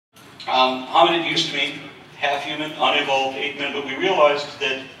Hominid used to be half human, unevolved ape men, but we realized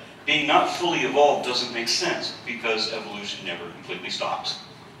that being not fully evolved doesn't make sense because evolution never completely stops.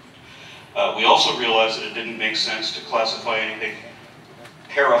 We also realized that it didn't make sense to classify anything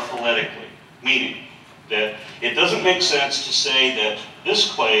paraphyletically, meaning that it doesn't make sense to say that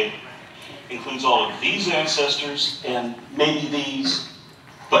this clade includes all of these ancestors and maybe these,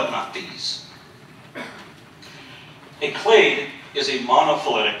 but not these. A clade is a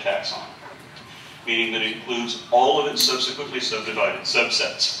monophyletic taxon, meaning that it includes all of its subsequently subdivided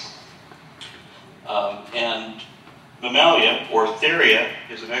subsets. And Mammalia, or Theria,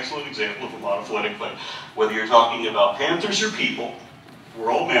 is an excellent example of a monophyletic clade. Whether you're talking about panthers or people,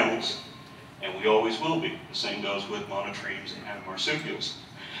 we're all mammals, and we always will be. The same goes with monotremes and marsupials.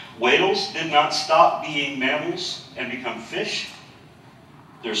 Whales did not stop being mammals and become fish.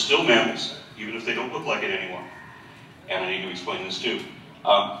 They're still mammals, even if they don't look like it anymore. And I need to explain this too.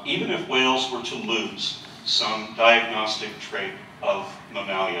 Even if whales were to lose some diagnostic trait of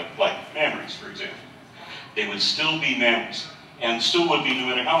mammalia, like mammaries, for example, they would still be mammals, and still would be no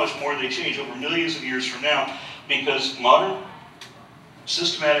matter how much more they change over millions of years from now, because modern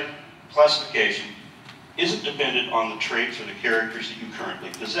systematic classification isn't dependent on the traits or the characters that you currently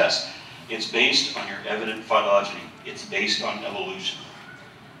possess. It's based on your evident phylogeny. It's based on evolution.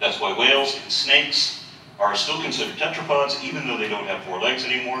 That's why whales and snakes are still considered tetrapods, even though they don't have 4 legs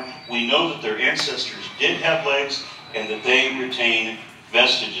anymore. We know that their ancestors did have legs, and that they retain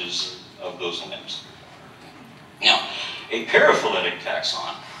vestiges of those limbs. Now, a paraphyletic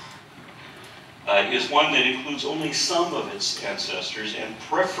taxon is one that includes only some of its ancestors and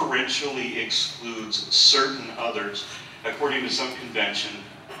preferentially excludes certain others according to some convention,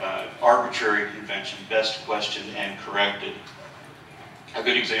 arbitrary convention, best questioned and corrected. A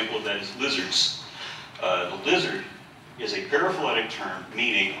good example of that is lizards. The lizard is a paraphyletic term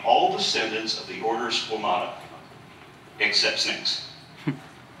meaning all descendants of the order Squamata, except snakes.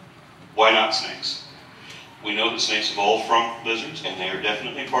 Why not snakes? We know that snakes evolved from lizards, and they are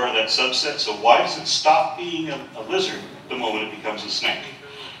definitely part of that subset, so why does it stop being a lizard the moment it becomes a snake?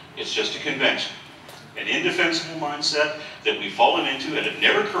 It's just a convention, an indefensible mindset that we've fallen into and have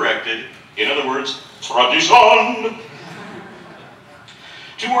never corrected. In other words, tradition!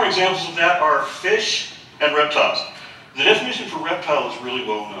 2 more examples of that are fish and reptiles. The definition for reptile is really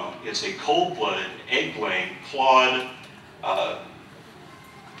well known. It's a cold-blooded, egg-laying, clawed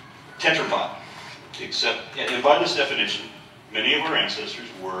tetrapod. And by this definition, many of our ancestors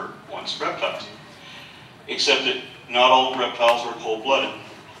were once reptiles. Except that not all reptiles are cold-blooded.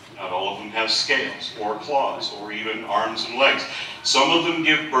 Not all of them have scales, or claws, or even arms and legs. Some of them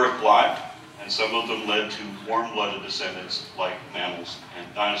give birth live, and some of them led to warm-blooded descendants like mammals and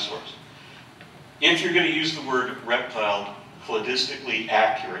dinosaurs. If you're going to use the word reptile cladistically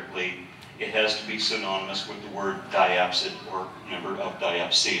accurately, it has to be synonymous with the word diapsid or member of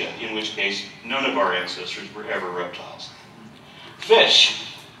Diapsida, in which case none of our ancestors were ever reptiles.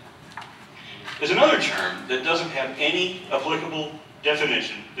 Fish is another term that doesn't have any applicable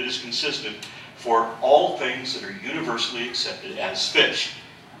definition that is consistent for all things that are universally accepted as fish.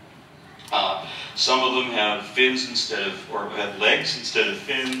 Some of them have fins instead of, or have legs instead of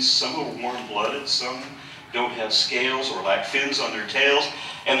fins. Some are warm-blooded. Some don't have scales or lack fins on their tails.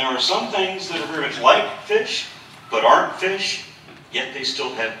 And there are some things that are very much like fish, but aren't fish, yet they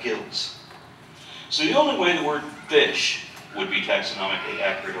still have gills. So the only way the word fish would be taxonomically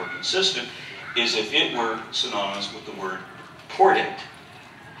accurate or consistent is if it were synonymous with the word chordate.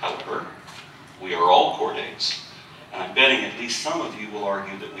 However, we are all chordates, and I'm betting at least some of you will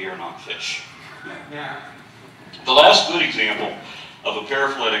argue that we are not fish. The last good example of a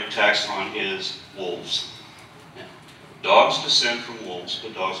paraphyletic taxon is wolves. Dogs descend from wolves,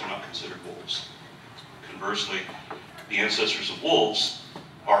 but dogs are not considered wolves. Conversely, the ancestors of wolves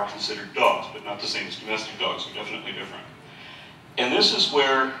are considered dogs, but not the same as domestic dogs. They're definitely different. And this is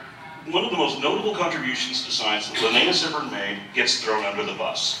where one of the most notable contributions to science that Linnaeus ever made gets thrown under the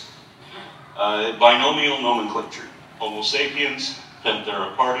bus. Binomial nomenclature. Homo sapiens,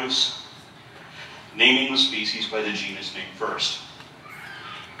 Pantheropardus, naming the species by the genus name first.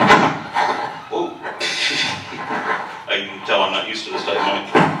 Whoa. You can tell I'm not used to this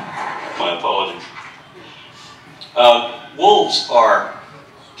dynamic. My apologies. Wolves are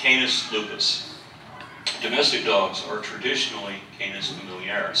Canis lupus. Domestic dogs are traditionally Canis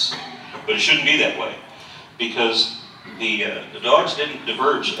familiaris. But it shouldn't be that way, because the dogs didn't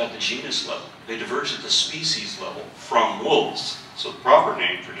diverge at the genus level. They diverged at the species level from wolves. So the proper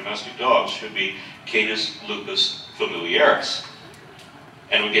name for domestic dogs should be Canis lupus familiaris.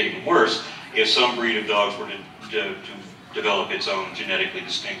 And it would get even worse if some breed of dogs were to develop its own genetically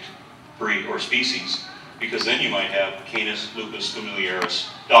distinct breed or species, because then you might have Canis lupus familiaris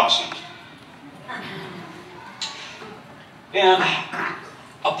dachshund. And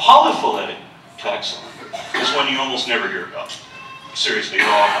a polyphyletic taxon is one you almost never hear about. Seriously,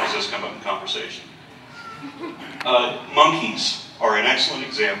 how often does this come up in conversation? Monkeys are an excellent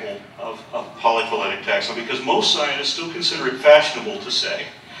example of polyphyletic taxon, because most scientists still consider it fashionable to say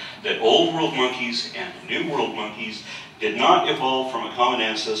that Old World monkeys and New World monkeys did not evolve from a common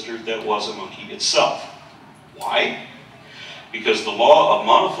ancestor that was a monkey itself. Why? Because the law of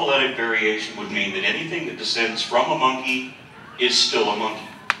monophyletic variation would mean that anything that descends from a monkey is still a monkey.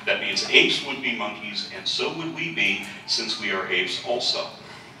 That means apes would be monkeys, and so would we be, since we are apes also.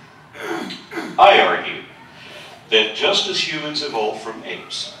 I argue that just as humans evolved from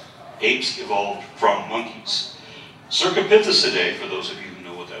apes, apes evolved from monkeys. Cercopithecidae, for those of you who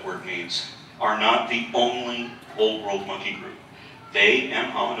know what that word means, are not the only Old World monkey group. They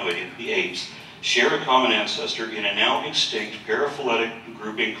and Hominoidean, the apes, share a common ancestor in a now extinct paraphyletic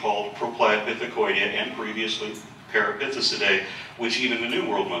grouping called Proplyopithicoidea, and previously Parapithecidae, which even the New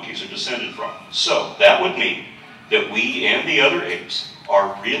World monkeys are descended from. So that would mean that we and the other apes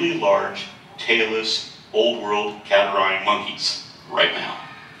are really large, tailless, Old World catarrhine monkeys right now.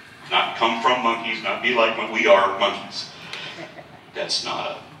 Not come from monkeys, not be like monkeys. We are monkeys. That's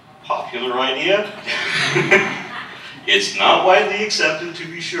not a popular idea. It's not widely accepted, to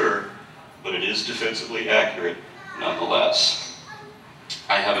be sure, but it is defensively accurate nonetheless.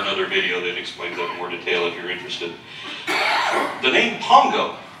 I have another video that explains that in more detail if you're interested. The name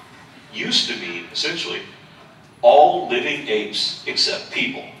Pongo used to mean, essentially, all living apes except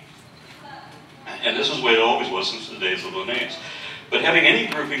people. And this is the way it always was since the days of Linnaeus. But having any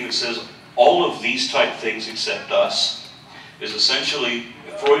grouping that says all of these type things except us is essentially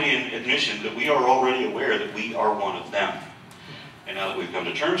a Freudian admission that we are already aware that we are one of them. And now that we've come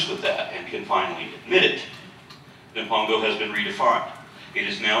to terms with that and can finally admit it, then Pongo has been redefined. It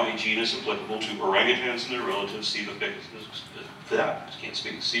is now a genus applicable to orangutans and their relatives, Cebopithecus,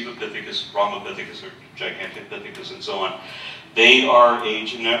 Brahmopithecus, or Gigantopithecus, and so on. They are a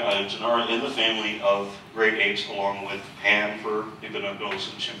genera in the family of great apes, along with Pan for the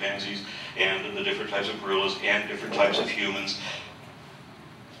bonobos and chimpanzees, and the different types of gorillas, and different types of humans.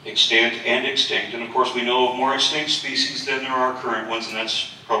 Extant and extinct, and of course we know of more extinct species than there are current ones, and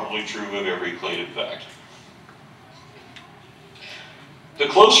that's probably true of every clade, in fact. The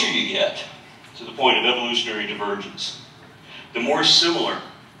closer you get to the point of evolutionary divergence, the more similar,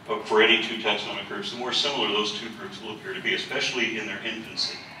 for any two taxonomic groups, the more similar those two groups will appear to be, especially in their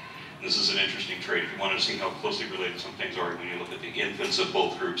infancy. And this is an interesting trait. If you want to see how closely related some things are, when you look at the infants of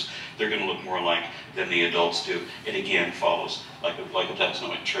both groups, they're going to look more alike than the adults do. It again follows like a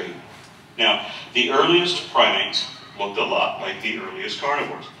taxonomic trait. Now, the earliest primates looked a lot like the earliest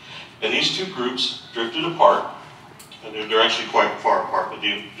carnivores. And these two groups drifted apart. They're actually quite far apart, but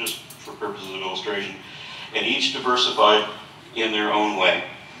just for purposes of illustration. And each diversified in their own way.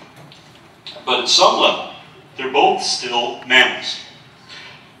 But at some level, they're both still mammals.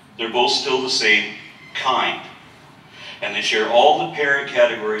 They're both still the same kind. And they share all the parent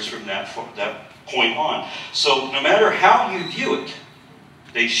categories from that point on. So no matter how you view it,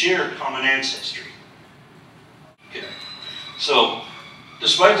 they share common ancestry. Okay. So,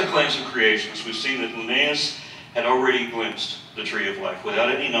 despite the claims of creationists, we've seen that Linnaeus had already glimpsed the tree of life without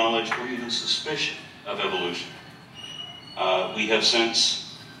any knowledge or even suspicion of evolution. We have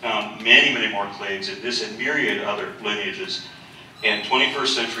since found many, many more clades in this and myriad other lineages, and 21st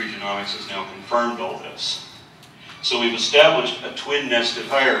century genomics has now confirmed all this. So we've established a twin-nested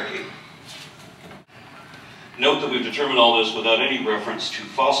hierarchy. Note that we've determined all this without any reference to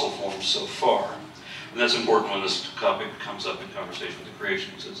fossil forms so far. And that's important when this topic comes up in conversation with the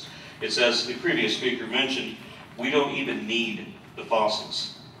creationists. It's as the previous speaker mentioned, we don't even need the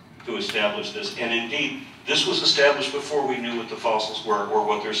fossils to establish this. And indeed, this was established before we knew what the fossils were or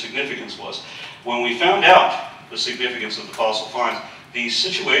what their significance was. When we found out the significance of the fossil finds, the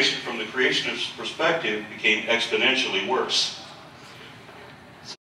situation from the creationist perspective became exponentially worse.